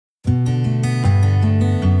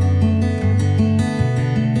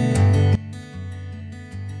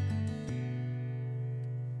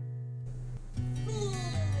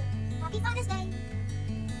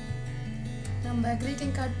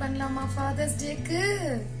பண்ணலாமா ஃபாதர்ஸ் டேக்கு?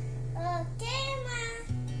 ஓகேமா.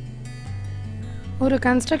 ஒரு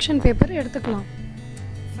கன்ஸ்ட்ரக்ஷன் பேப்பர் எடுத்துக்கலாம்.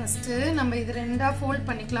 ஃபர்ஸ்ட் நம்ம இது ரெண்டா ஃபோல்ட்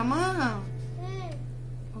பண்ணிக்கலாமா?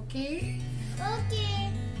 Okay okay.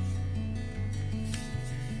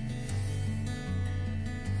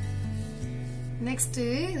 நெக்ஸ்ட்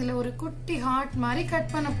இதுல ஒரு குட்டி ஹார்ட் மாதிரி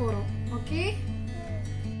கட் பண்ண போறோம். ஓகே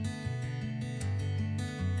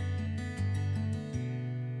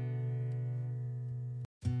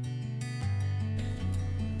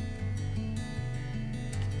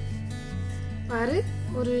பாரு,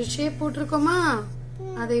 ஒரு ஷேப் போட்டிருக்கோமா,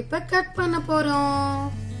 அதை இப்ப கட் பண்ண போறோம்.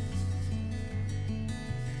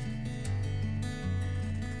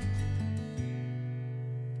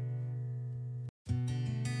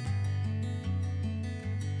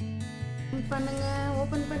 பண்ணுங்க,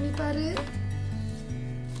 ஓபன் பண்ணி பாரு.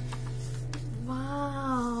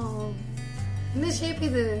 வாவ், என்ன ஷேப்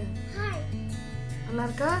இது? நல்லா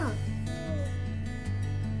இருக்கா?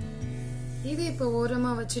 இது இப்ப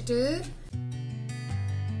ஓரமா வச்சுட்டு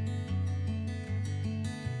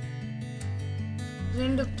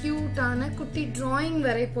ரெண்டு கியூட்டான குட்டி டிராயிங்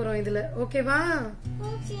வரைய போறோம் இதுல. ஓகேவா?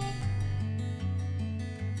 ஓகே.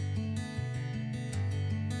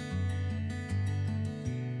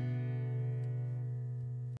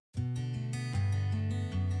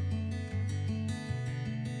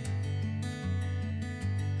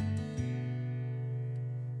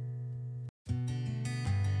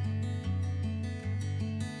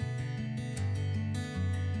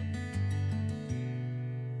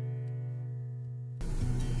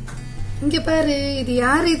 இங்க பாரு, இது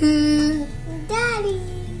யார்? இது டாடி.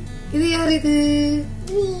 இது யார்? இது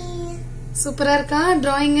சூப்பரா இருக்கா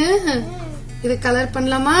டிராயிங்? இது கலர்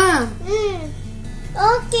பண்ணலாமா?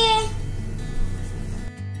 Okay.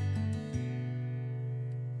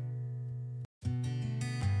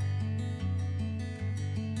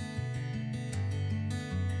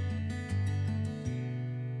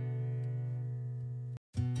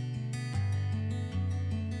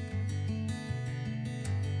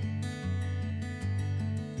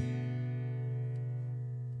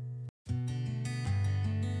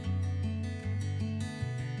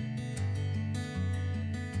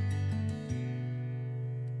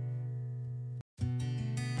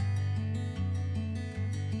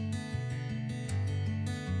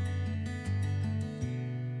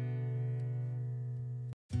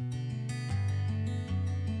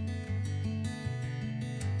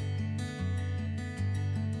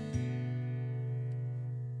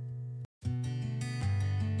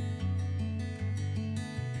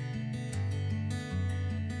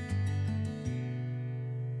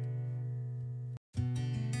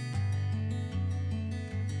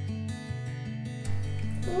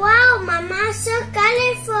 Wow, Mama, so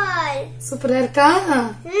colorful. சூப்பரா இருக்கா?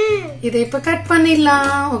 இதை இப்ப கட்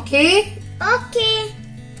பண்ணிடலாம். Okay okay.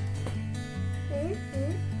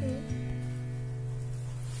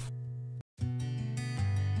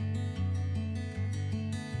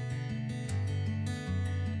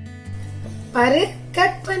 பாரு,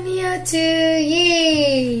 கட் பண்ணியாச்சு. ஏ,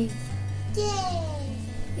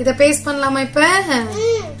 இத பேஸ்ட் பண்ணலாமா? இப்ப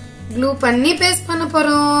க்ளூ பண்ணி பேஸ்ட் பண்ண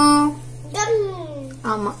போறோம்.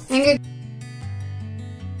 ஆமா, எங்க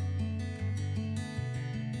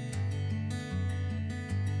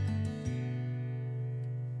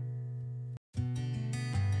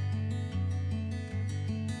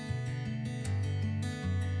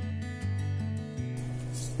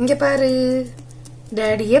இங்க பாரு,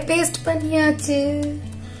 டாடிய பேஸ்ட் பண்ணியாச்சு.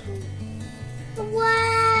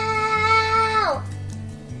 வாவ்.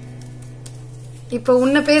 இப்ப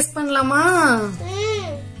உன்னை பேஸ்ட் பண்ணலாமா?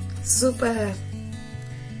 சூப்பர்.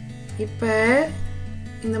 இப்ப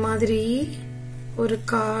இந்த மாதிரி ஒரு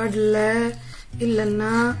கார்டுல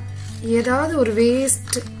இல்லன்னா ஏதாவது ஒரு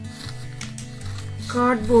வேஸ்ட்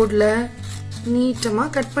கார்ட்போர்ட்ல நீட்டமா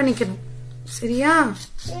கட் பண்ணிக்கணும். சரியா?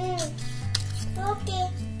 ஓகே.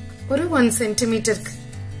 ஒரு 1 சென்டிமீட்டருக்கு.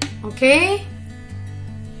 ஓகே.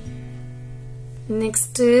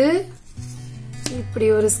 நெக்ஸ்ட் இப்படி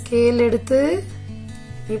ஒரு ஸ்கேல் எடுத்து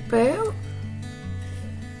இப்ப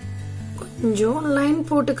கொஞ்சம் லைன்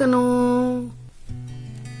போட்டுக்கணும்.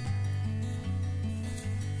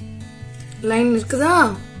 லைன் இருக்குதா?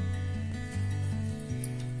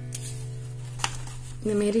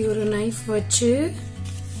 இந்த மாதிரி ஒரு நைஃப் வச்சு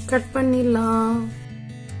கட் பண்ணிடலாம்.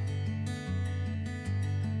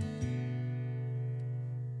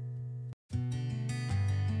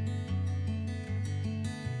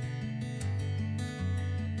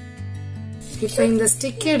 இப்ப இந்த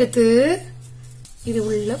ஸ்டிக் எடுத்து இது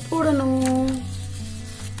உள்ள போடணும்.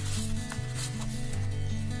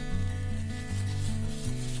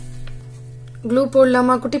 க்ளூ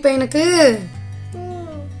போடலாமா குட்டி பையனுக்கு?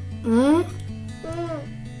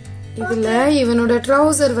 இதுல இவனோட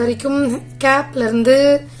ட்ரவுசர் வரைக்கும் கேப்ல இருந்து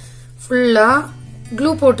ஃபுல்லா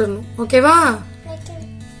க்ளூ போட்டுறணும். ஓகேவா?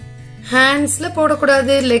 ஹேண்ட்ஸ்ல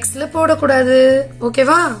போடக்கூடாது, லெக்ஸ்ல போடக்கூடாது.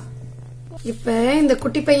 ஓகேவா? இப்ப இந்த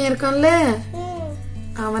குட்டி பையன் இருக்கான்ல,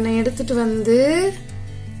 அவனை எடுத்துட்டு வந்து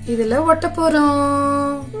இதுல ஒட்ட போறோம்.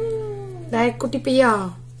 குட்டி பையா,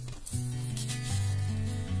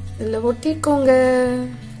 இதுல ஒட்டிக்கோங்க.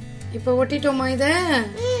 இப்ப ஒட்டிட்டோமா? இத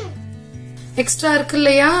எக்ஸ்ட்ரா இருக்கு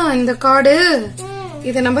இல்லையா இந்த கார்டு,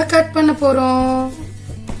 இத நம்ம கட் பண்ண போறோம்.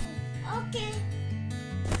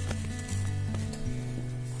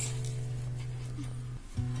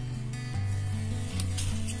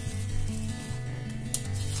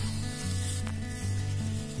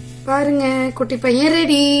 பாருங்க குட்டி பையன்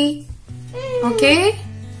ready. Okay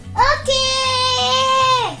okay.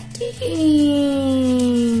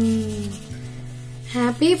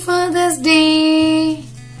 Happy father's டே.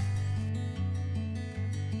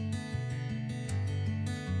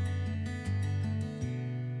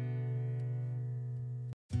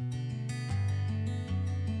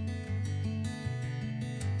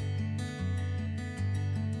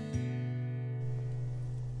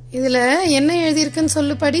 இதுல என்ன எழுதி இருக்குன்னு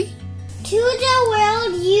சொல்லு படி. To the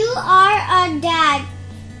world you are a dad.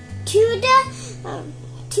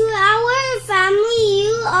 To our family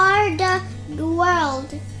you are the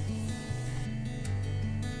world.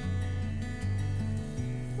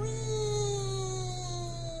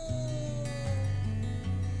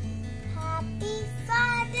 Happy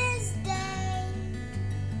Father's Day.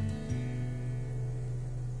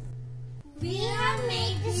 We have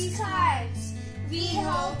made these cards. We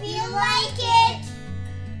hope you like it.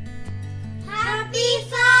 Happy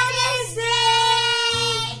Father's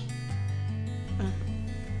Day!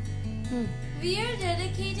 We are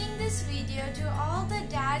dedicating this video to all the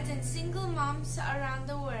dads and single moms around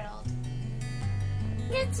the world.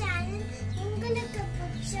 The channel, I'm gonna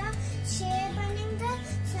share